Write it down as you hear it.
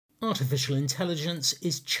Artificial intelligence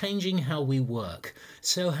is changing how we work.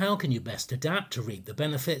 So how can you best adapt to reap the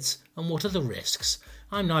benefits, and what are the risks?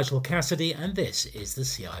 I'm Nigel Cassidy and this is the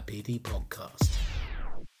CIPD podcast.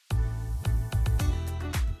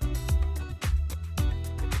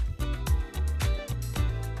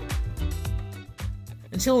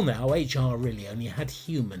 Until now, HR really only had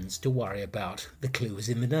humans to worry about. The clue was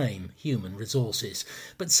in the name, human resources.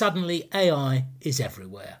 But suddenly AI is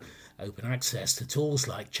everywhere. Open access to tools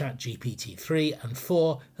like ChatGPT 3 and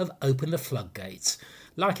 4 have opened the floodgates.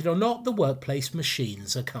 Like it or not, the workplace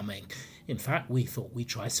machines are coming. In fact, we thought we'd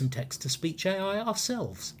try some text-to-speech AI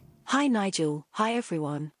ourselves. Hi Nigel, hi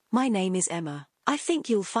everyone. My name is Emma. I think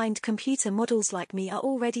you'll find computer models like me are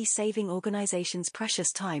already saving organizations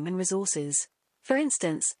precious time and resources. For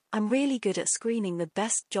instance, I'm really good at screening the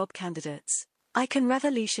best job candidates. I can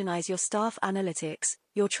revolutionize your staff analytics,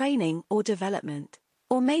 your training or development.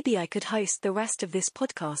 Or maybe I could host the rest of this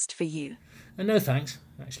podcast for you. No thanks,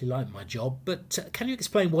 I actually like my job, but can you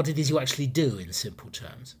explain what it is you actually do in simple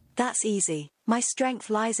terms? That's easy. My strength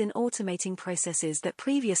lies in automating processes that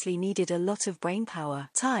previously needed a lot of brainpower,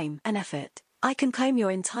 time, and effort. I can comb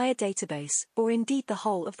your entire database, or indeed the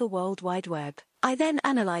whole of the World Wide Web. I then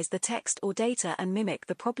analyze the text or data and mimic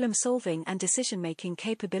the problem-solving and decision-making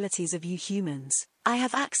capabilities of you humans. I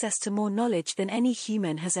have access to more knowledge than any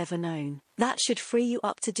human has ever known. That should free you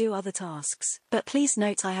up to do other tasks. But please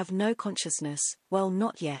note I have no consciousness. Well,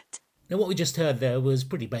 not yet. Now, what we just heard there was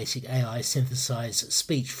pretty basic AI synthesised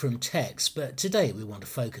speech from text, but today we want to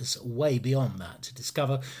focus way beyond that to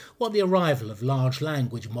discover what the arrival of large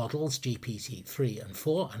language models, GPT-3 and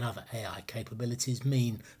 4, and other AI capabilities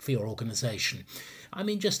mean for your organisation. I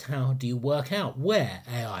mean, just how do you work out where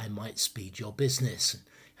AI might speed your business?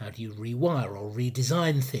 How do you rewire or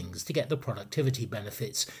redesign things to get the productivity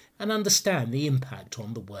benefits and understand the impact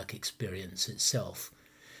on the work experience itself?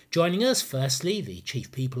 Joining us, firstly, the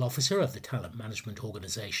Chief People Officer of the talent management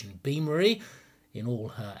organisation Beamery. In all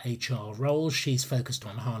her HR roles, she's focused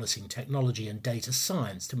on harnessing technology and data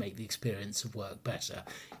science to make the experience of work better.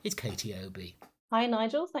 It's Katie Obi. Hi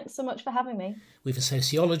Nigel, thanks so much for having me. We've a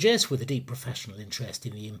sociologist with a deep professional interest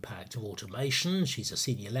in the impact of automation. She's a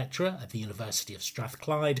Senior Lecturer at the University of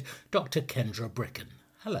Strathclyde, Dr. Kendra Briken.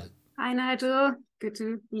 Hello. Hi Nigel, good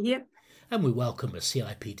to be here. And we welcome a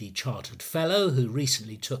CIPD Chartered Fellow who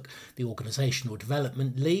recently took the organisational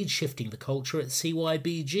development lead, shifting the culture at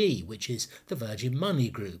CYBG, which is the Virgin Money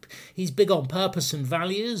Group. He's big on purpose and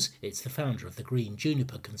values. It's the founder of the Green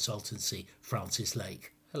Juniper consultancy, Francis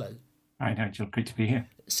Lake. Hello. Hi Nigel, great to be here.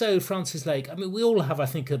 So Francis Lake, I mean, we all have, I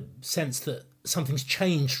think, a sense that something's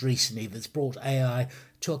changed recently that's brought AI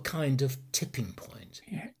to a kind of tipping point.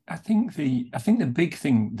 Yeah, I think the big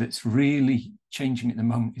thing that's really changing at the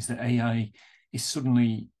moment is that AI is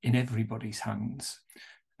suddenly in everybody's hands.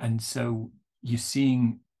 And so you're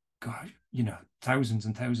seeing, thousands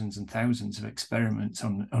and thousands and thousands of experiments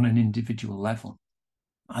on an individual level.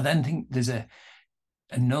 I then think there's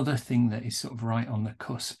another thing that is sort of right on the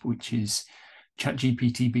cusp, which is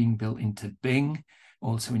ChatGPT being built into Bing,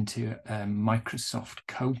 also into Microsoft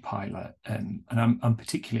Copilot. And I'm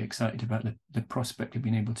particularly excited about the prospect of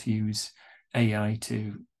being able to use AI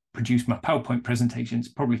to produce my PowerPoint presentations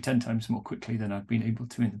probably 10 times more quickly than I've been able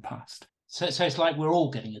to in the past. So it's like we're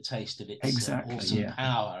all getting a taste of its awesome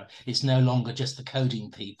power. It's no longer just the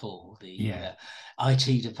coding people, the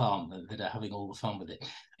IT department that are having all the fun with it.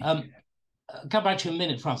 Come back to you in a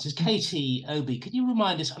minute, Francis. Katie Obi, can you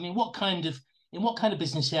remind us, I mean, in what kind of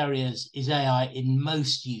business areas is AI in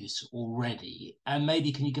most use already? And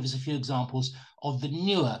maybe can you give us a few examples of the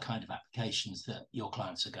newer kind of applications that your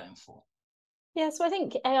clients are going for? Yeah, so I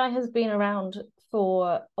think AI has been around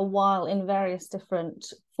for a while in various different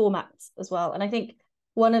formats as well. And I think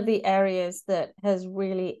one of the areas that has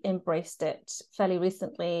really embraced it fairly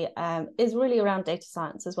recently is really around data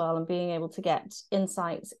science as well, and being able to get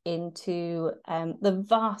insights into the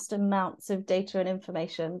vast amounts of data and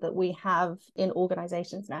information that we have in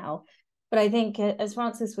organizations now. But I think, as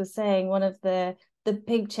Francis was saying, one of the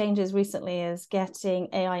big changes recently is getting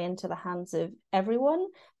AI into the hands of everyone,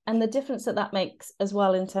 and the difference that makes as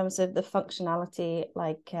well in terms of the functionality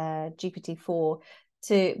like GPT-4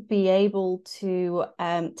 to be able to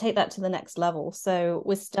take that to the next level. So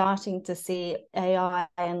we're starting to see AI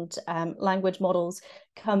and language models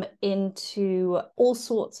come into all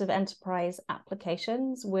sorts of enterprise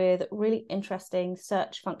applications with really interesting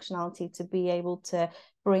search functionality to be able to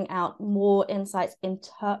bring out more insights,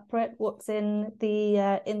 interpret what's in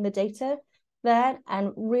the data there,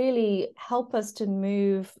 and really help us to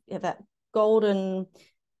move that golden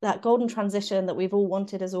that golden transition that we've all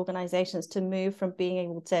wanted as organizations, to move from being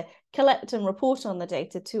able to collect and report on the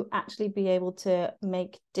data to actually be able to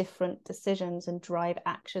make different decisions and drive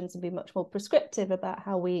actions and be much more prescriptive about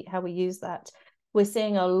how we use that. We're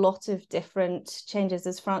seeing a lot of different changes,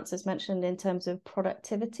 as Francis mentioned, in terms of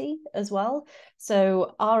productivity as well.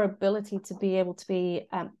 So our ability to be able to be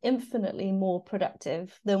infinitely more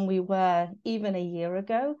productive than we were even a year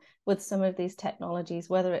ago with some of these technologies,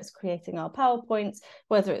 whether it's creating our PowerPoints,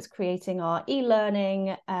 whether it's creating our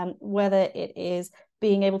e-learning, whether it is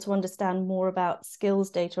being able to understand more about skills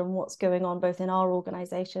data and what's going on both in our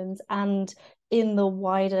organizations and in the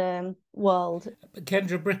wider world. But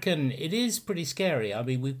Kendra Briken, it is pretty scary. I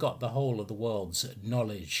mean, we've got the whole of the world's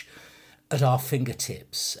knowledge at our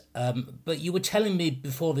fingertips. But you were telling me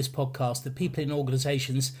before this podcast that people in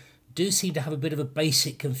organisations do seem to have a bit of a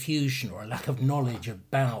basic confusion or a lack of knowledge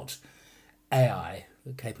about AI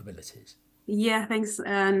capabilities. Yeah, thanks,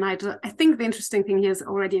 Nigel. I think the interesting thing here is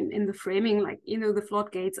already in the framing, like, the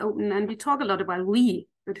floodgates open, and we talk a lot about we,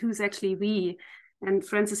 but who's actually we? And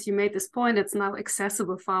Francis, you made this point, it's now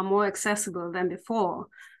accessible, far more accessible than before,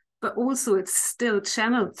 but also it's still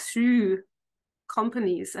channeled through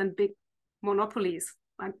companies and big monopolies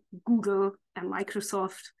like Google and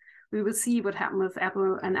Microsoft. We will see what happened with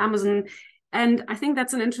Apple and Amazon. And I think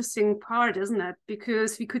that's an interesting part, isn't it?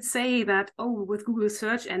 Because we could say that, with Google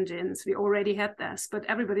search engines, we already had this, but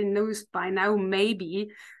everybody knows by now maybe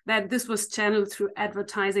that this was channeled through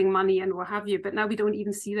advertising money and what have you. But now we don't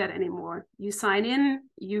even see that anymore. You sign in,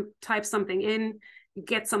 you type something in, you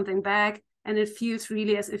get something back, and it feels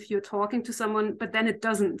really as if you're talking to someone, but then it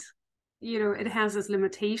doesn't. It has its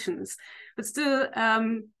limitations, but still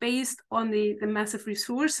based on the massive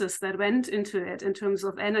resources that went into it in terms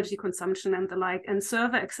of energy consumption and the like, and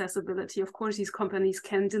server accessibility, of course, these companies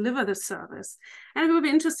can deliver the service. And it will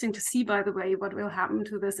be interesting to see, by the way, what will happen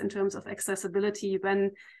to this in terms of accessibility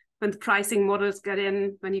when the pricing models get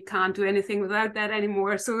in, when you can't do anything without that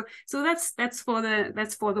anymore. So that's for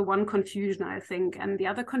the one confusion, I think. And the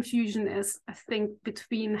other confusion is, I think,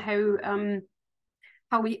 between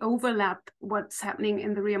how we overlap what's happening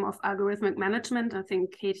in the realm of algorithmic management. I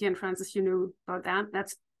think Katie and Francis, you know about that.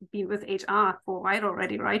 That's been with HR for a while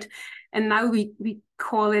already, right? And now we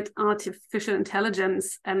call it artificial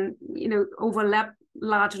intelligence, and overlap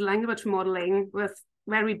large language modeling with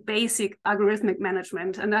very basic algorithmic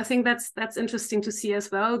management. And I think that's interesting to see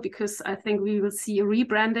as well, because I think we will see a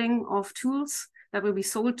rebranding of tools that will be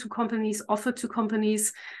sold to companies, offered to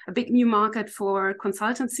companies, a big new market for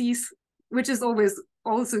consultancies, which is always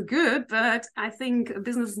also good, but I think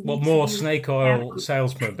business needs more to be snake oil careful.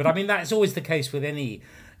 salesman. But I mean, that's always the case with any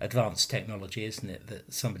advanced technology, isn't it?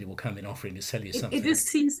 That somebody will come in offering to sell you something. It just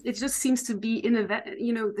seems to be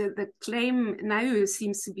the claim now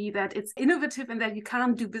seems to be that it's innovative and that you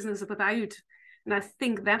can't do business without. And I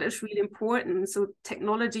think that is really important. So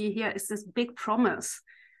technology here is this big promise,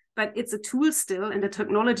 but it's a tool still, and the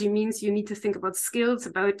technology means you need to think about skills,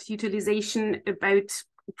 about utilization, about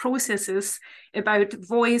processes, about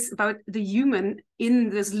voice, about the human in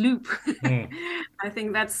this loop. I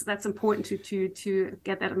think that's important to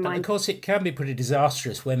get that in mind. Of course, it can be pretty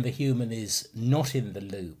disastrous when the human is not in the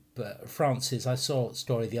loop. Francis, I saw a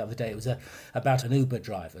story the other day. It was about an Uber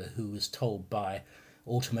driver who was told by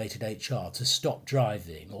automated HR to stop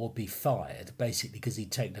driving or be fired, basically because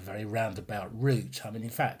he'd taken a very roundabout route. I mean, in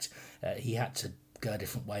fact, he had to go a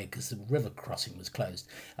different way because the river crossing was closed.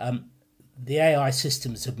 The AI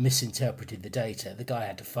systems have misinterpreted the data. The guy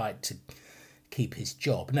had to fight to keep his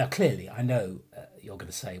job. Now, clearly, I know you're going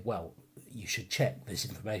to say, well, you should check this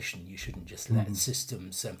information. You shouldn't just let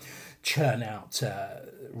systems churn out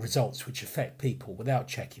results which affect people without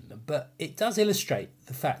checking them. But it does illustrate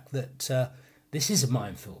the fact that this is a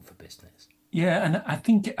minefield for business. Yeah, and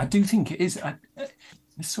I do think it is. I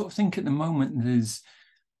sort of think at the moment there's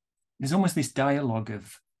almost this dialogue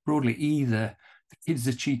of broadly either the kids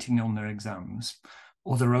are cheating on their exams,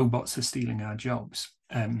 or the robots are stealing our jobs,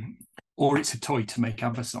 or it's a toy to make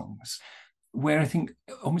ABBA songs, where I think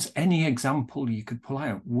almost any example you could pull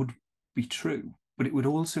out would be true, but it would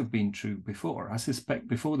also have been true before. I suspect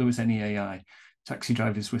before there was any AI, taxi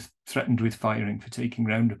drivers were threatened with firing for taking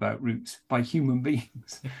roundabout routes by human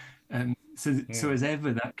beings. So as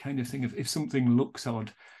ever, that kind of thing of if something looks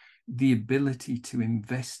odd, the ability to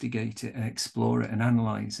investigate it and explore it and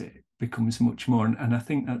analyze it becomes much more. And I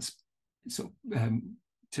think that's sort of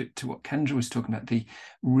to what Kendra was talking about, the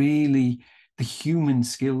human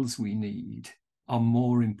skills we need are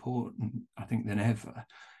more important, I think, than ever.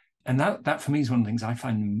 And that for me is one of the things I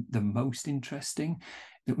find the most interesting.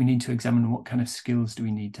 that we need to examine what kind of skills do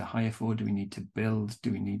we need to hire for, do we need to build,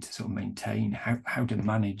 do we need to sort of maintain, how do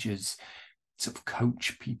managers sort of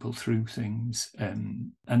coach people through things.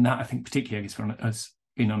 And that, I think, particularly for us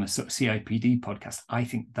being on a sort of CIPD podcast, I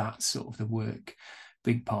think that's sort of the work,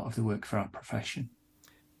 big part of the work for our profession.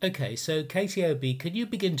 Okay, so KTOB, can you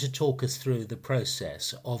begin to talk us through the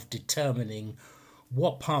process of determining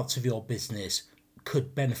what parts of your business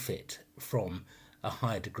could benefit from a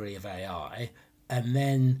higher degree of AI, and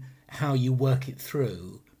then how you work it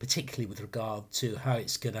through, particularly with regard to how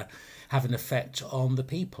it's going to have an effect on the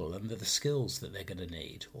people and the skills that they're going to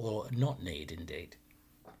need or not need, indeed?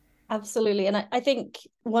 Absolutely. And I think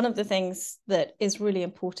one of the things that is really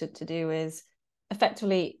important to do is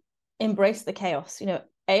effectively embrace the chaos.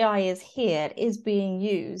 AI is here, it is being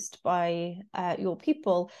used by your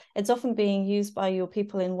people. It's often being used by your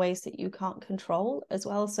people in ways that you can't control as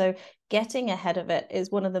well. So getting ahead of it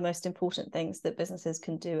is one of the most important things that businesses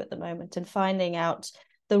can do at the moment, and finding out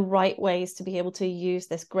the right ways to be able to use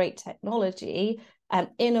this great technology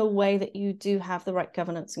in a way that you do have the right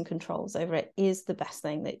governance and controls over it is the best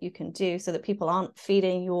thing that you can do, so that people aren't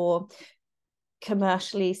feeding your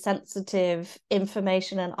commercially sensitive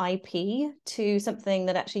information and IP to something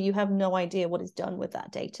that actually you have no idea what is done with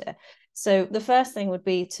that data. So the first thing would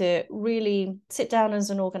be to really sit down as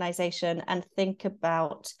an organization and think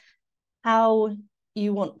about how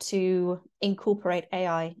you want to incorporate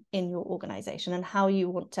AI in your organization and how you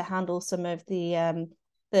want to handle some of the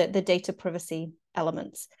data privacy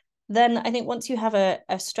elements. Then I think once you have a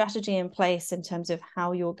strategy in place in terms of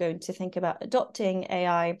how you're going to think about adopting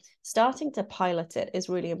AI, starting to pilot it is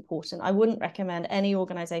really important. I wouldn't recommend any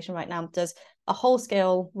organization right now does a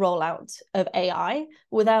whole-scale rollout of AI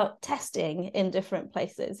without testing in different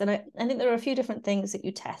places. And I think there are a few different things that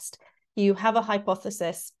you test. You have a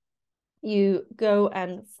hypothesis, you go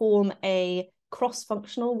and form a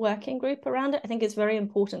cross-functional working group around it. I think it's very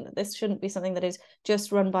important that this shouldn't be something that is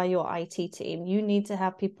just run by your IT team. You need to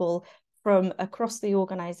have people from across the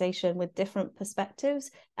organization with different perspectives,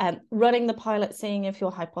 running the pilot, seeing if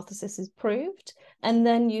your hypothesis is proved, and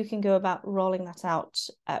then you can go about rolling that out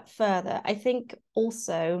further. I think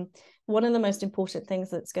also one of the most important things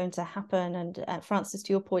that's going to happen, and Francis,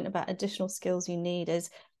 to your point about additional skills you need, is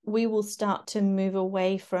we will start to move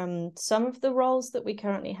away from some of the roles that we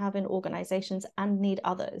currently have in organizations and need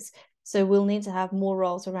others. So we'll need to have more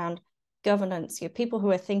roles around governance, people who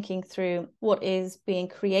are thinking through what is being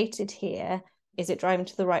created here. Is it driving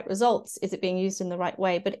to the right results? Is it being used in the right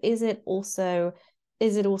way? But is it also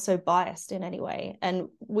biased in any way? And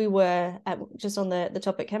we were just on the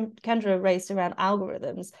topic Kendra raised around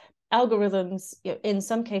algorithms. Algorithms, in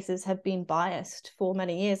some cases, have been biased for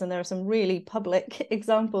many years, and there are some really public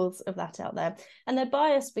examples of that out there. And they're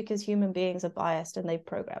biased because human beings are biased and they've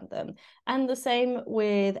programmed them. And the same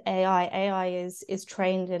with AI. AI is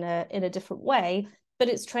trained in a different way, but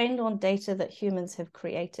it's trained on data that humans have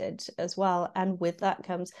created as well. And with that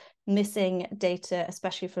comes missing data,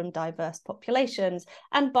 especially from diverse populations,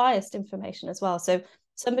 and biased information as well. So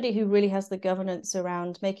somebody who really has the governance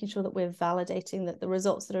around making sure that we're validating that the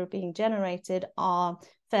results that are being generated are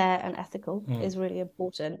fair and ethical is really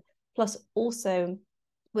important. Plus, also,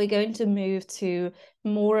 we're going to move to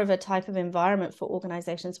more of a type of environment for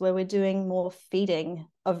organizations where we're doing more feeding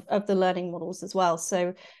of the learning models as well.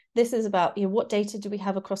 So this is about what data do we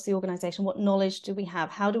have across the organization? What knowledge do we have?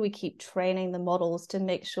 How do we keep training the models to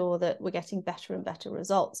make sure that we're getting better and better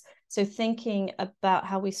results? So thinking about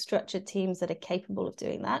how we structure teams that are capable of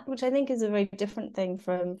doing that, which I think is a very different thing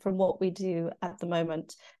from what we do at the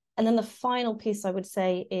moment. And then the final piece I would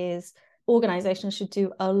say is organizations should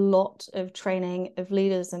do a lot of training of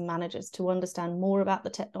leaders and managers to understand more about the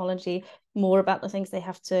technology, more about the things they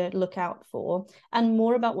have to look out for, and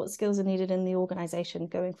more about what skills are needed in the organization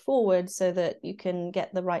going forward, so that you can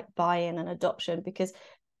get the right buy-in and adoption. Because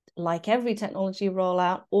like every technology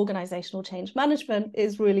rollout, organizational change management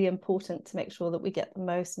is really important to make sure that we get the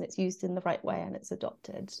most and it's used in the right way and it's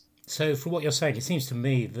adopted. So from what you're saying, it seems to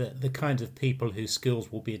me that the kind of people whose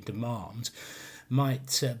skills will be in demand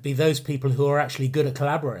might be those people who are actually good at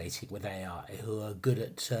collaborating with AI, who are good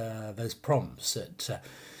at those prompts, at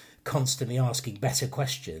constantly asking better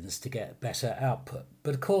questions to get better output.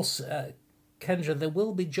 But of course, Kendra, there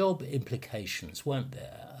will be job implications, won't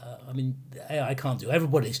there? I mean, AI can't do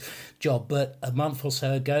everybody's job, but a month or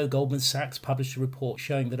so ago, Goldman Sachs published a report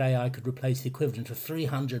showing that AI could replace the equivalent of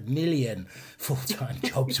 300 million full-time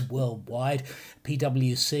jobs worldwide.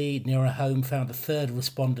 PwC, near a home, found a third of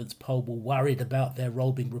respondents polled were worried about their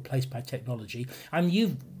role being replaced by technology. And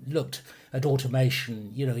you've looked at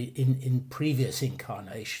automation, in previous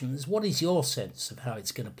incarnations. What is your sense of how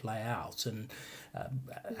it's going to play out, and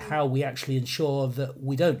how we actually ensure that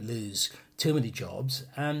we don't lose too many jobs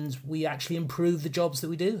and we actually improve the jobs that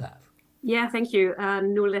we do have? Yeah, thank you.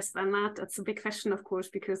 No less than that. That's a big question, of course,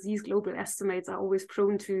 because these global estimates are always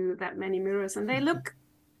prone to that many mirrors, and they look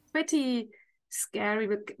pretty scary,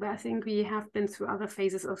 but I think we have been through other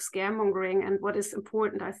phases of scaremongering. And what is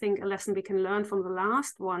important, I think a lesson we can learn from the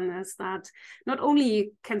last one is that not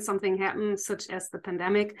only can something happen, such as the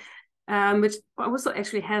pandemic, which also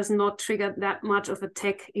actually has not triggered that much of a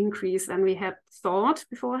tech increase than we had thought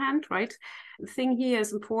beforehand, right? The thing here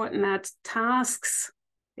is important that tasks,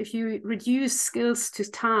 if you reduce skills to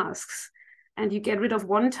tasks and you get rid of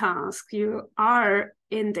one task, you are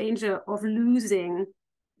in danger of losing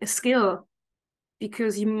a skill,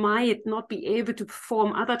 because you might not be able to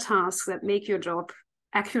perform other tasks that make your job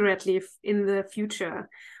accurately in the future.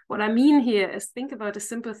 What I mean here is, think about a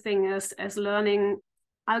simple thing as learning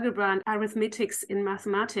algebra and arithmetics in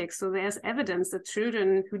mathematics. So there's evidence that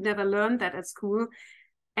children who never learned that at school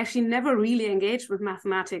actually never really engage with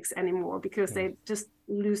mathematics anymore, because they just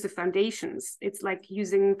lose the foundations. It's like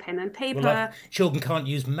using pen and paper. Well, children can't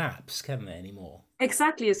use maps, can they, anymore?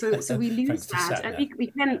 Exactly. So we lose that. And we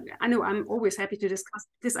can, I know, I'm always happy to discuss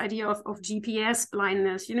this idea of GPS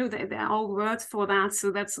blindness. There are all words for that.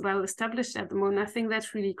 So that's well established at the moment. I think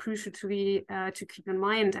that's really crucial to keep in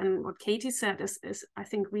mind. And what Katie said is I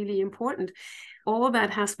think really important. All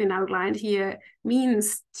that has been outlined here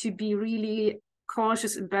means to be really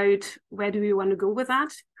cautious about where do we want to go with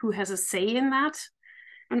that, who has a say in that.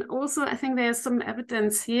 And also, I think there's some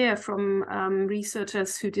evidence here from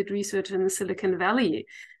researchers who did research in Silicon Valley,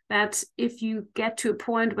 that if you get to a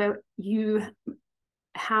point where you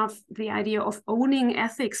have the idea of owning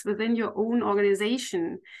ethics within your own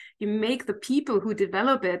organization, you make the people who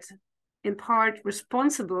develop it in part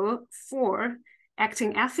responsible for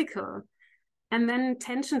acting ethical. And then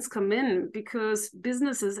tensions come in, because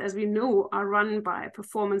businesses, as we know, are run by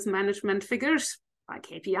performance management figures, by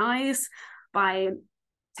KPIs, by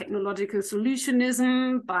technological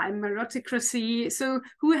solutionism, by meritocracy. So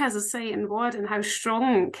who has a say in what, and how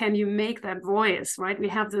strong can you make that voice, right? We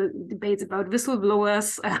have the debates about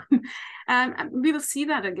whistleblowers. We will see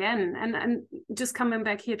that again. And just coming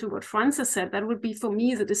back here to what Frances said, that would be for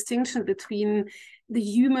me the distinction between the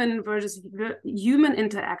human versus human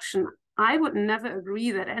interaction. I would never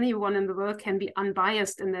agree that anyone in the world can be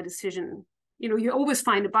unbiased in their decision. You always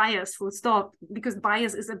find a bias, full stop, because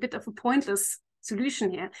bias is a bit of a pointless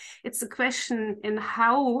solution here. It's a question in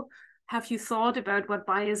how have you thought about what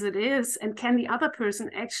bias it is, and can the other person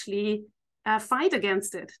actually fight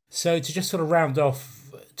against it? So to just sort of round off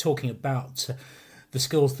talking about the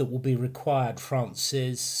skills that will be required,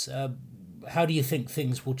 Frances, how do you think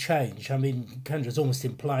things will change? I mean, Kendra's almost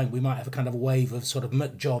implying we might have a kind of wave of sort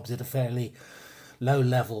of jobs at a fairly low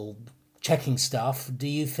level, checking stuff. Do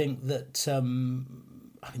you think that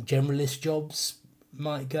generalist jobs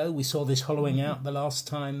might go? We saw this hollowing out the last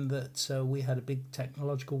time that we had a big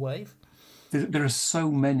technological wave. There are so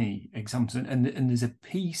many examples, and there's a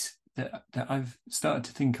piece that I've started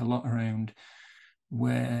to think a lot around,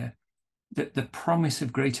 where the promise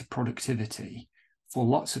of greater productivity for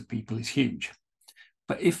lots of people is huge.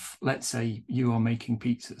 But if, let's say, you are making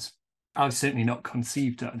pizzas, I've certainly not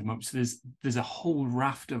conceived that at the moment. So there's a whole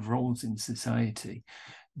raft of roles in society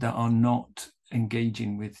that are not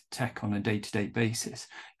engaging with tech on a day-to-day basis.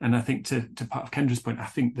 And I think to part of Kendra's point, I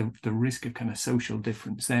think the risk of kind of social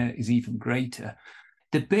difference there is even greater.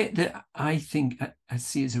 The bit that I think I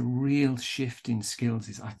see as a real shift in skills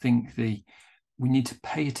is, I think we need to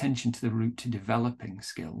pay attention to the route to developing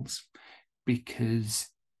skills, because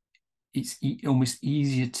it's almost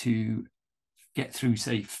easier to get through,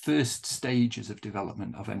 say, first stages of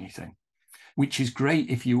development of anything, which is great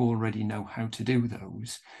if you already know how to do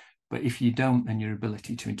those. But if you don't, then your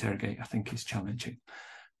ability to interrogate, I think, is challenging.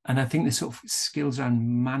 And I think the sort of skills around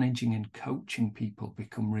managing and coaching people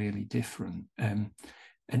become really different. And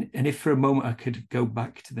if for a moment I could go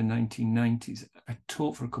back to the 1990s, I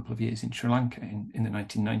taught for a couple of years in Sri Lanka in the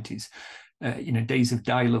 1990s, days of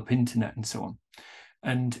dial-up internet and so on.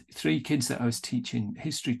 And 3 kids that I was teaching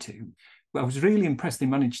history to, well, I was really impressed. They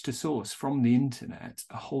managed to source from the internet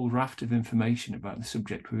a whole raft of information about the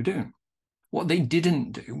subject we were doing. What they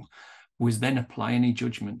didn't do was then apply any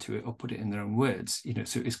judgment to it or put it in their own words,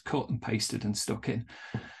 so it was cut and pasted and stuck in.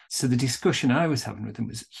 So the discussion I was having with them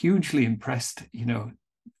was hugely impressed.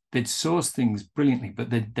 They'd sourced things brilliantly, but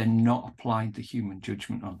they'd then not applied the human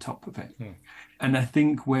judgment on top of it. And I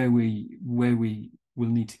think where we will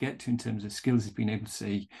need to get to in terms of skills is being able to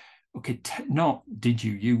say, okay, not did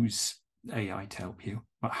you use AI to help you,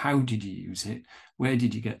 but how did you use it? Where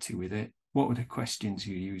did you get to with it? What were the questions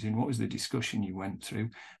you were using? What was the discussion you went through?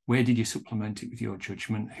 Where did you supplement it with your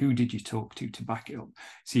judgment? Who did you talk to back it up?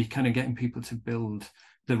 So you're kind of getting people to build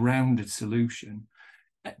the rounded solution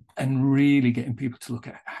and really getting people to look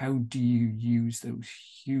at how do you use those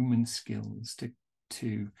human skills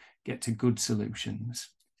to get to good solutions.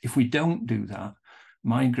 If we don't do that,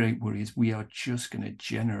 my great worry is we are just going to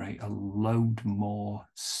generate a load more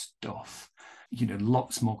stuff,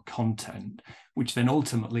 lots more content, which then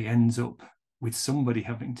ultimately ends up with somebody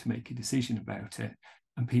having to make a decision about it.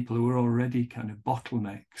 And people who are already kind of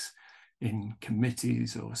bottlenecks in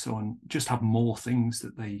committees or so on just have more things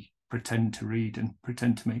that they pretend to read and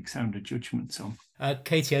pretend to make sounder judgments on.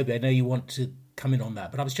 Katie Obi, I know you want to come in on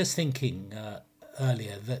that, but I was just thinking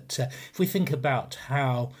earlier that if we think about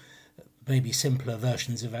how maybe simpler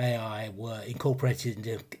versions of AI were incorporated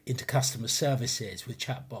into customer services with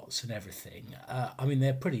chatbots and everything.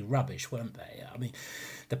 They're pretty rubbish, weren't they?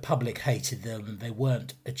 The public hated them and they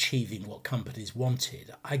weren't achieving what companies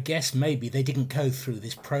wanted. I guess maybe they didn't go through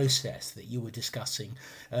this process that you were discussing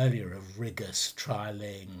earlier of rigorous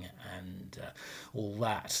trialling and all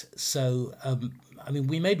that. So,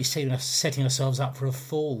 we may be setting ourselves up for a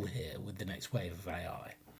fall here with the next wave of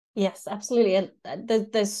AI. Yes, absolutely. And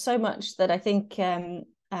there's so much that I think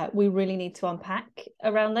we really need to unpack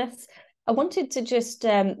around this. I wanted to just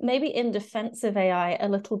maybe in defense of AI a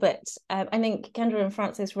little bit. I think Kendra and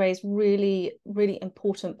Francis raised really, really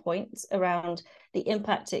important points around the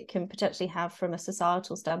impact it can potentially have from a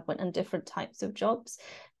societal standpoint and different types of jobs.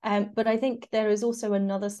 But I think there is also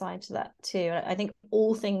another side to that too. I think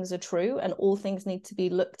all things are true and all things need to be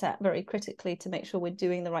looked at very critically to make sure we're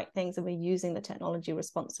doing the right things and we're using the technology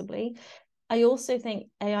responsibly. I also think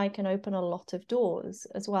AI can open a lot of doors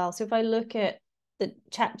as well. So if I look at the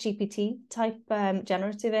ChatGPT type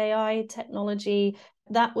generative AI technology,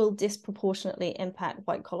 that will disproportionately impact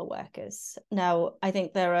white collar workers. Now, I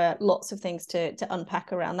think there are lots of things to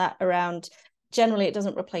unpack around that. Generally, it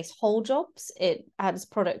doesn't replace whole jobs. It adds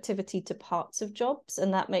productivity to parts of jobs,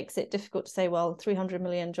 and that makes it difficult to say, well, 300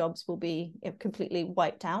 million jobs will be completely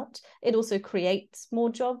wiped out. It also creates more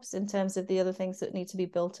jobs in terms of the other things that need to be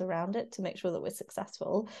built around it to make sure that we're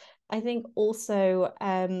successful. I think also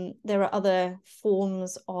there are other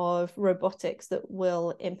forms of robotics that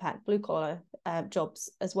will impact blue-collar jobs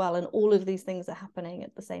as well, and all of these things are happening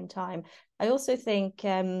at the same time. I also think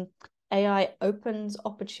AI opens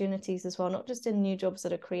opportunities as well, not just in new jobs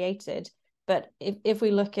that are created, but if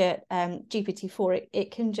we look at GPT-4,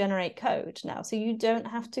 it can generate code now. So you don't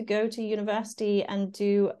have to go to university and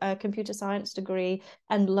do a computer science degree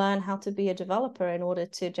and learn how to be a developer in order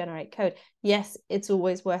to generate code. Yes, it's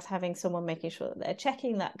always worth having someone making sure that they're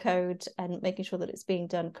checking that code and making sure that it's being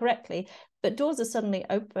done correctly. But doors are suddenly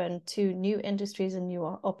open to new industries and new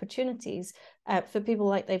opportunities for people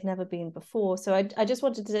like they've never been before. So I just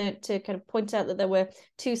wanted to kind of point out that there were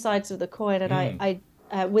two sides of the coin, and I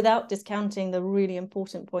without discounting the really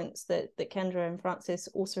important points that Kendra and Francis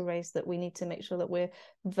also raised, that we need to make sure that we're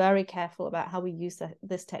very careful about how we use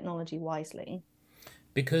this technology wisely.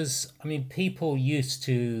 Because, people used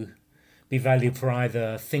to be valued for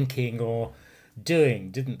either thinking or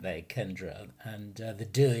doing, didn't they, Kendra? And the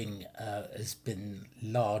doing has been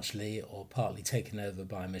largely or partly taken over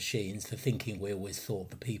by machines. The thinking we always thought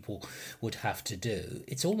the people would have to do.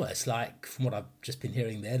 It's almost like, from what I've just been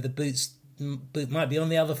hearing there, the boot might be on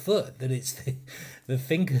the other foot, that it's the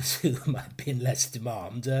thinkers who might be in less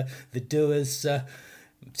demand. The doers,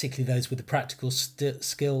 particularly those with the practical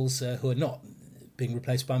skills who are not being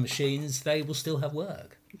replaced by machines, they will still have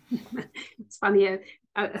work. It's funny.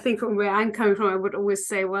 I think from where I'm coming from, I would always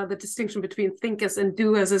say, well, the distinction between thinkers and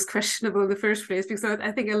doers is questionable in the first place, because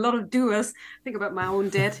I think a lot of doers, think about my own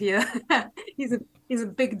dad here, he's a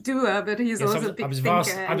big doer, but he's also a big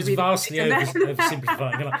thinker. I was vastly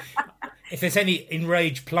oversimplifying. If there's any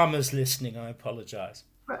enraged plumbers listening, I apologise.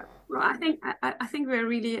 Well, I think we're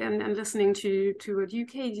really and listening to what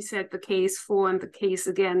you said, the case for and the case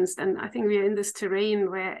against, and I think we're in this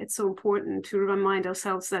terrain where it's so important to remind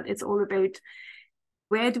ourselves that it's all about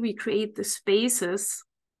where do we create the spaces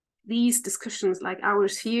these discussions like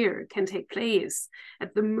ours here can take place.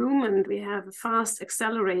 At the moment, we have a fast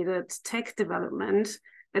accelerated tech development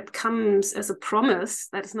that comes as a promise.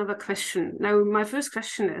 That is another question. Now, my first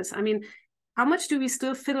question is, how much do we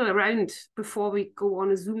still fiddle around before we go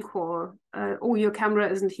on a Zoom call? Oh, your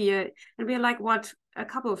camera isn't here. And we're like, what, a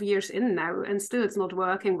couple of years in now, and still it's not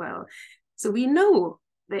working well. So we know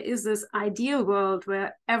there is this ideal world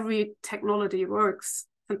where every technology works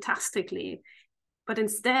fantastically. But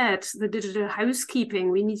instead, the digital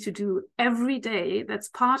housekeeping we need to do every day, that's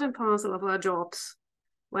part and parcel of our jobs,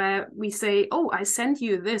 where we say, oh, I sent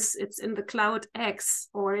you this, it's in the cloud X,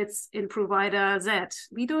 or it's in provider Z.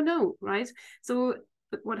 We don't know, right? So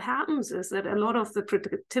what happens is that a lot of the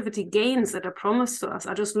productivity gains that are promised to us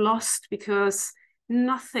are just lost because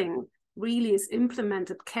nothing really is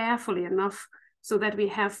implemented carefully enough so that we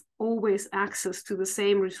have always access to the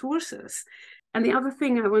same resources. And the other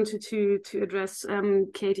thing I wanted to address,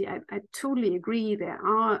 Katie, I totally agree. There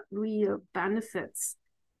are real benefits.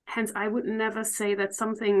 Hence, I would never say that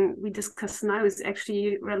something we discuss now is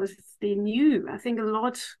actually relatively new. I think a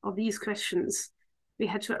lot of these questions we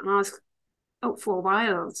had to ask for a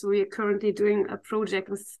while. So we are currently doing a project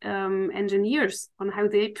with engineers on how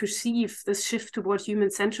they perceive this shift toward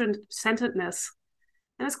human-centeredness.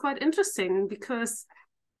 And it's quite interesting because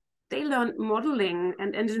they learned modeling,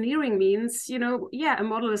 and engineering means, a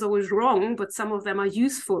model is always wrong, but some of them are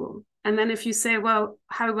useful. And then if you say, well,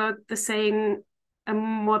 how about the saying a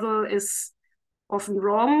model is often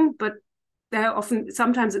wrong, but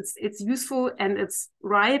sometimes it's useful and it's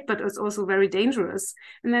right, but it's also very dangerous.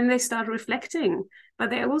 And then they start reflecting, but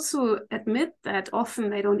they also admit that often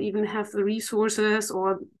they don't even have the resources,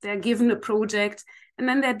 or they're given a project and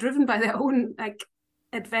then they're driven by their own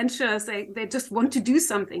adventures. They just want to do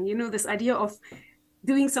something, this idea of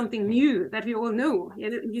doing something new that we all know.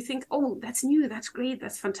 You think, oh, that's new, that's great,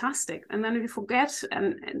 that's fantastic. And then we forget,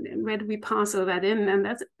 and where do we parcel that in? And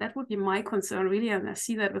that would be my concern, really. And I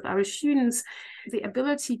see that with our students, the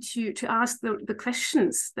ability to ask the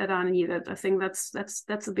questions that are needed. I think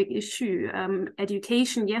that's a big issue.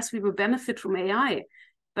 Education, yes, we will benefit from AI,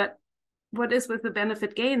 but what is with the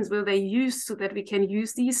benefit gains? Will they use so that we can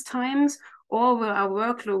use these times, or will our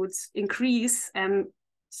workloads increase and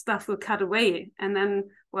stuff will cut away? And then,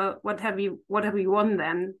 well, what have we won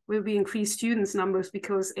then? Will we increase students' numbers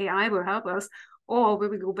because AI will help us? Or will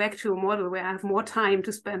we go back to a model where I have more time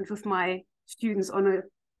to spend with my students on a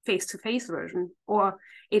face-to-face version? Or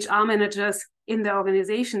HR managers in their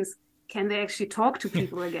organizations, can they actually talk to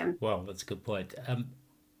people again? Well, that's a good point.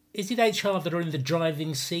 Is it HR that are in the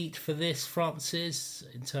driving seat for this, Francis,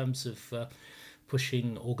 in terms of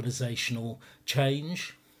pushing organisational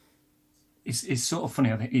change? It's sort of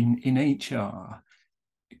funny. I think in HR,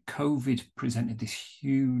 COVID presented this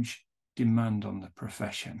huge demand on the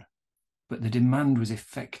profession, but the demand was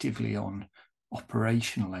effectively on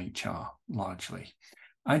operational HR largely.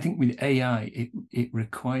 I think with AI, it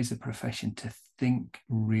requires the profession to think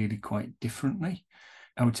really quite differently.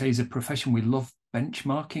 I would say as a profession, we love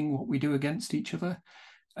benchmarking what we do against each other,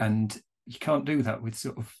 and you can't do that with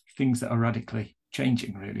sort of things that are radically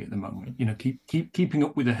changing really at the moment. Keeping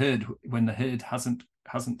up with the herd when the herd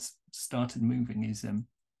hasn't started moving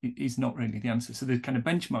is not really the answer. So the kind of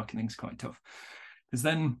benchmarking thing's quite tough. There's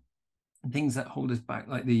then things that hold us back,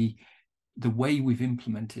 like the way we've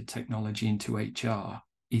implemented technology into HR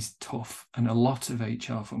is tough, and a lot of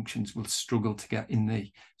HR functions will struggle to get in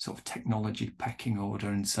the sort of technology pecking order,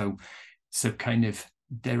 and so kind of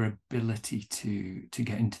their ability to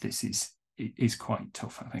get into this is quite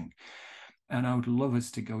tough, I think. And I would love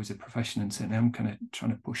us to go as a profession, and certainly I'm kind of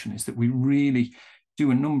trying to push on, is that we really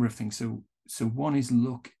do a number of things. So one is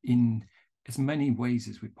look in as many ways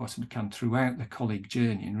as we possibly can throughout the colleague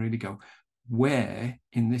journey and really go, where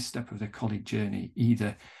in this step of the colleague journey,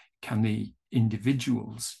 either can the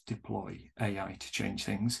individuals deploy AI to change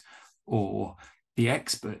things, or the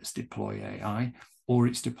experts deploy AI, or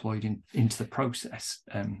it's deployed into the process.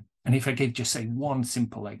 And if I give just say one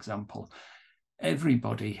simple example,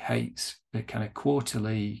 everybody hates the kind of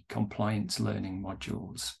quarterly compliance learning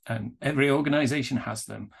modules, and every organization has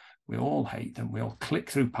them. We all hate them. We all click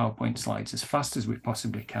through PowerPoint slides as fast as we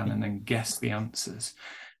possibly can and then guess the answers.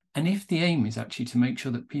 And if the aim is actually to make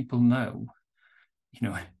sure that people know,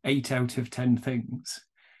 8 out of 10 things,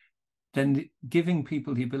 then giving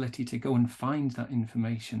people the ability to go and find that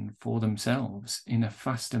information for themselves in a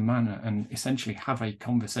faster manner and essentially have a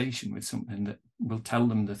conversation with something that will tell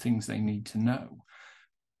them the things they need to know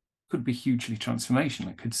could be hugely transformational.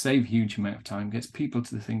 It could save a huge amount of time, gets people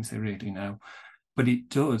to the things they really know, but it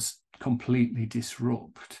does completely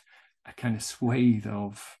disrupt a kind of swathe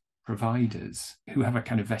of providers who have a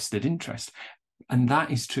kind of vested interest. And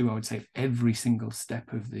that is true, I would say, every single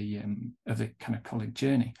step of the kind of colleague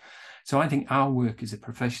journey. So I think our work as a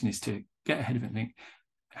profession is to get ahead of it and think,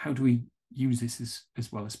 how do we use this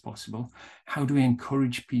as well as possible? How do we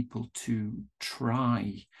encourage people to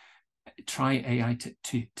try AI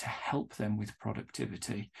to help them with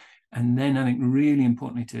productivity? And then I think really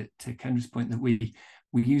importantly to Kendra's point, that we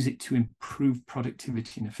use it to improve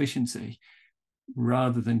productivity and efficiency,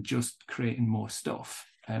 rather than just creating more stuff.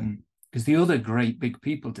 Because the other great big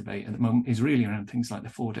people debate at the moment is really around things like the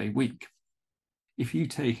 4-day week. If you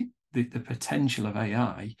take the potential of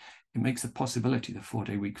AI, it makes the possibility of the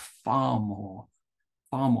 4-day week far more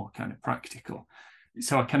kind of practical.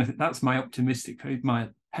 So I kind of, that's my optimistic. My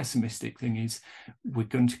pessimistic thing is we're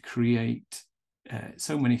going to create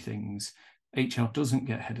so many things. HR doesn't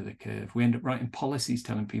get ahead of the curve. We end up writing policies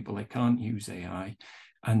telling people they can't use AI,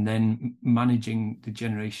 and then managing the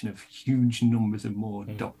generation of huge numbers of more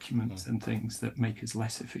documents and things that make us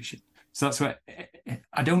less efficient. So that's why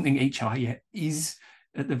I don't think HR yet is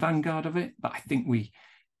at the vanguard of it, but I think we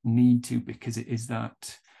need to, because it is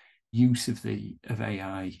that use of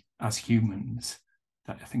AI as humans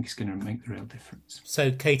that I think is going to make the real difference.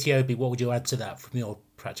 So, Katie Obi, what would you add to that from your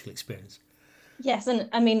practical experience? Yes, and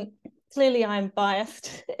I mean, clearly I'm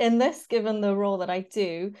biased in this, given the role that I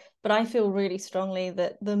do, but I feel really strongly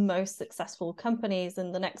that the most successful companies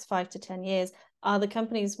in the next 5 to 10 years are the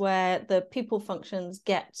companies where the people functions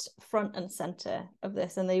get front and center of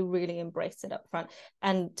this, and they really embrace it up front.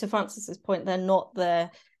 And to Francis's point, they're not the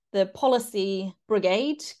policy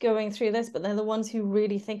brigade going through this, but they're the ones who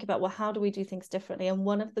really think about, well, how do we do things differently? And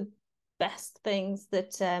one of the best things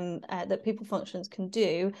that that people functions can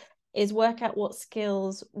do is work out what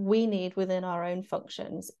skills we need within our own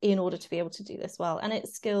functions in order to be able to do this well. And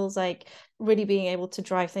it's skills like really being able to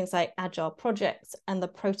drive things like agile projects and the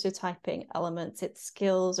prototyping elements. It's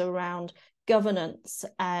skills around governance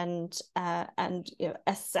and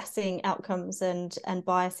assessing outcomes and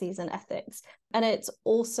biases and ethics. And it's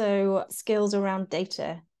also skills around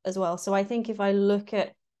data as well. So I think if I look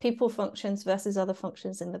at people functions versus other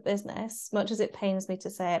functions in the business, much as it pains me to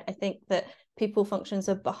say it, I think that people functions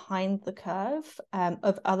are behind the curve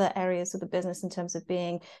of other areas of the business in terms of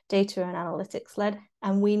being data and analytics led.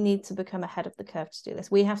 And we need to become ahead of the curve to do this.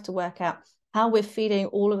 We have to work out how we're feeding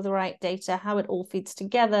all of the right data, how it all feeds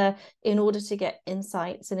together in order to get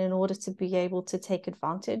insights and in order to be able to take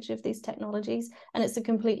advantage of these technologies. And it's a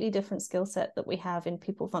completely different skill set that we have in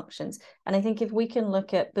people functions. And I think if we can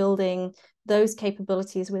look at building those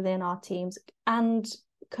capabilities within our teams and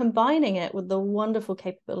combining it with the wonderful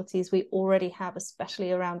capabilities we already have,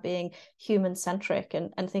 especially around being human-centric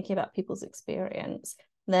and thinking about people's experience,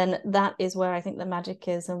 then that is where I think the magic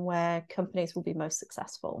is and where companies will be most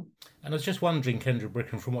successful. And I was just wondering, Kendra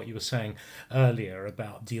Briken, from what you were saying earlier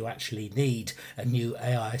about do you actually need a new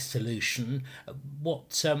AI solution,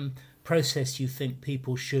 what process you think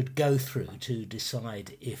people should go through to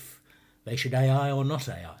decide if they should AI or not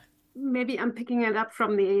AI? Maybe I'm picking it up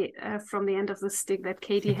from the end of the stick that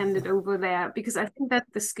Katie handed over there, because I think that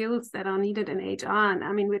the skills that are needed in HR, and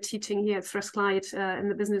I mean, we're teaching here at Strathclyde in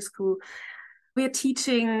the business school, we're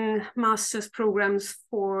teaching master's programs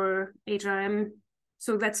for HRM.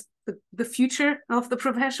 So that's the future of the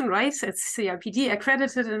profession, right? It's CIPD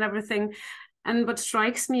accredited and everything. And what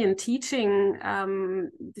strikes me in teaching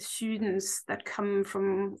the students that come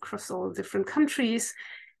from across all different countries,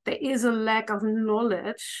 there is a lack of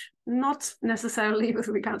knowledge, not necessarily with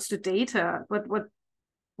regards to data, but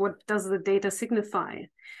what does the data signify?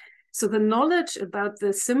 So the knowledge about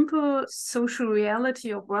the simple social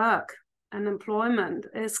reality of work and employment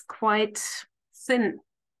is quite thin.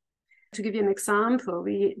 To give you an example,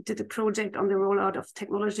 we did a project on the rollout of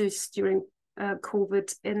technologies during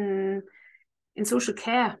COVID in social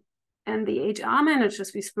care. And the HR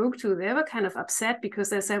managers we spoke to, they were kind of upset because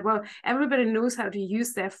they said, well, everybody knows how to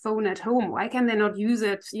use their phone at home. Why can they not use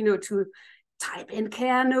it, to type in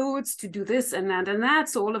care notes, to do this and that and that?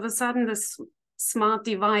 So all of a sudden, this smart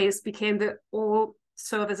device became the all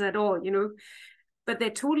service at all, But they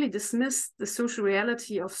totally dismissed the social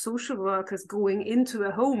reality of social workers going into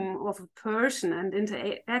a home of a person and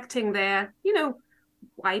interacting there,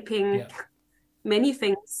 wiping many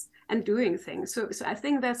things and doing things. So I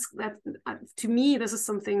think that to me, this is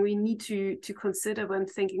something we need to consider when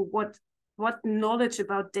thinking what knowledge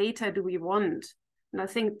about data do we want? And I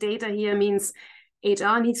think data here means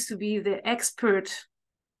HR needs to be the expert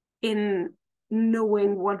in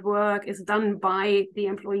knowing what work is done by the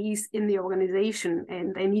employees in the organization,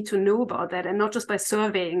 and they need to know about that, and not just by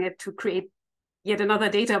surveying it to create yet another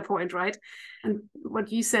data point, right? And what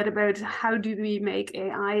you said about how do we make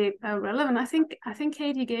AI relevant, I think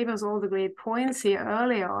Katie gave us all the great points here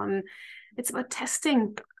earlier on. It's about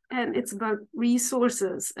testing and it's about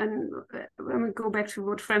resources. And when we go back to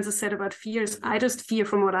what Francis said about fears, I just fear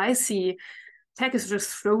from what I see, tech is just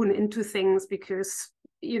thrown into things because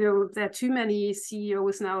there are too many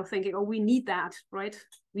CEOs now thinking, oh, we need that, right?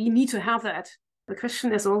 We need to have that. The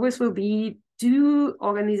question, as always, will be, do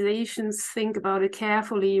organizations think about it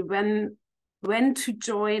carefully when to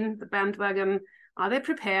join the bandwagon Are they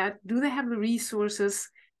prepared? Do they have the resources?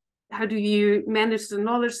 How do you manage the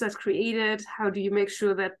knowledge that's created? How do you make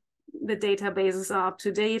sure that the databases are up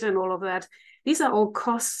to date and all of that? These are all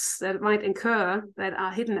costs that might incur that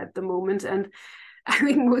are hidden at the moment. And I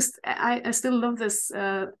think I still love this.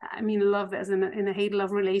 Love as in a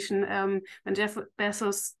hate-love relation. When Jeff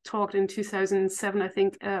Bezos talked in 2007, I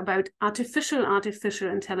think, about artificial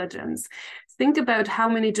intelligence. Think about how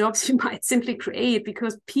many jobs you might simply create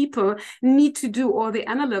because people need to do all the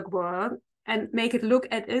analog work and make it look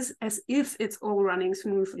at as if it's all running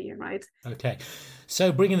smoothly, right? Okay.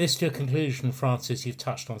 So bringing this to a conclusion, Frances, you've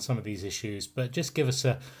touched on some of these issues, but just give us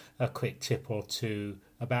a quick tip or two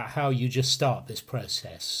about how you just start this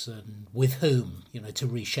process and with whom, to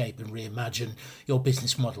reshape and reimagine your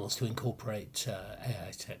business models to incorporate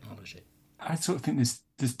AI technology. I sort of think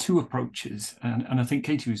there's two approaches, and I think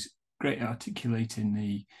Katie was great at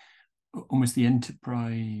articulating almost the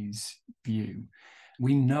enterprise view.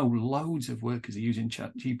 We know loads of workers are using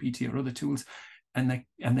ChatGPT or other tools, and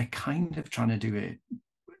they're kind of trying to do it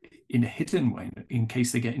in a hidden way in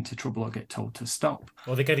case they get into trouble or get told to stop.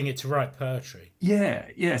 Or they're getting it to write poetry.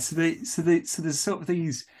 Yeah. So there's sort of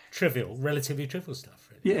these relatively trivial stuff.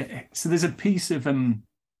 Really. Yeah. So there's a piece of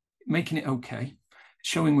making it okay,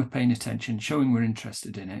 showing we're paying attention, showing we're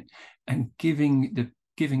interested in it, and giving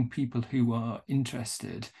people who are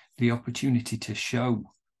interested the opportunity to show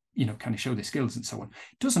their skills and so on.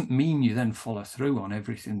 It doesn't mean you then follow through on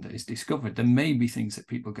everything that is discovered. There may be things that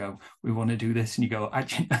people go, we want to do this, and you go,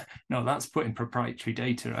 actually, no, that's putting proprietary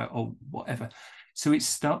data out or whatever. So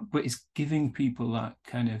but it's giving people that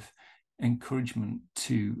kind of encouragement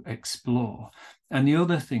to explore. And the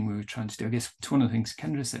other thing we were trying to do, I guess it's one of the things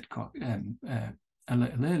Kendra said a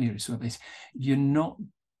little earlier as well, is you're not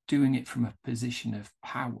doing it from a position of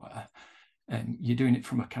power. You're doing it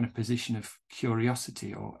from a kind of position of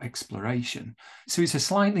curiosity or exploration. So it's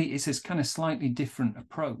a kind of slightly different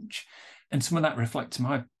approach. And some of that reflects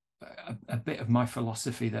a bit of my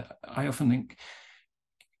philosophy that I often think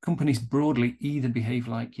companies broadly either behave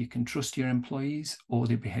like you can trust your employees or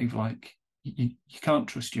they behave like you can't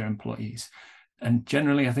trust your employees. And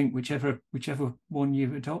generally, I think whichever one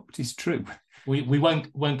you adopt is true. We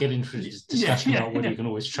won't get into this discussion about whether you can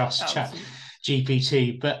always trust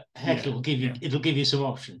ChatGPT, but heck, it'll give you some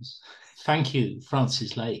options. Thank you,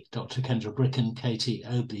 Frances Lake, Dr. Kendra Briken, Katie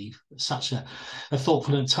Obi, for such a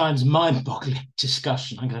thoughtful and at times mind-boggling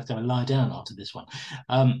discussion. I'm going to have to lie down after this one.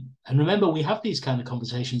 And remember, we have these kind of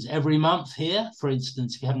conversations every month here. For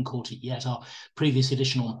instance, if you haven't caught it yet, our previous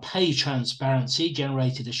edition on pay transparency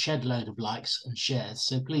generated a shed load of likes and shares.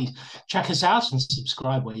 So please check us out and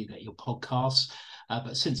subscribe where you get your podcasts.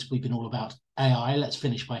 But since we've been all about AI, let's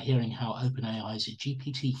finish by hearing how OpenAI's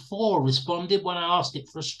GPT-4 responded when I asked it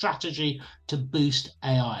for a strategy to boost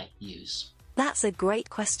AI use. That's a great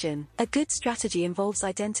question. A good strategy involves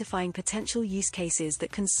identifying potential use cases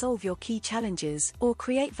that can solve your key challenges or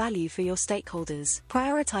create value for your stakeholders.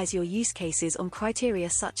 Prioritize your use cases on criteria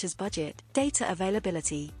such as budget, data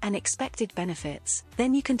availability, and expected benefits.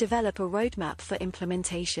 Then you can develop a roadmap for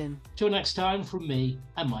implementation. Till next time, from me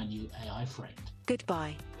and my new AI friend.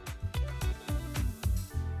 Goodbye.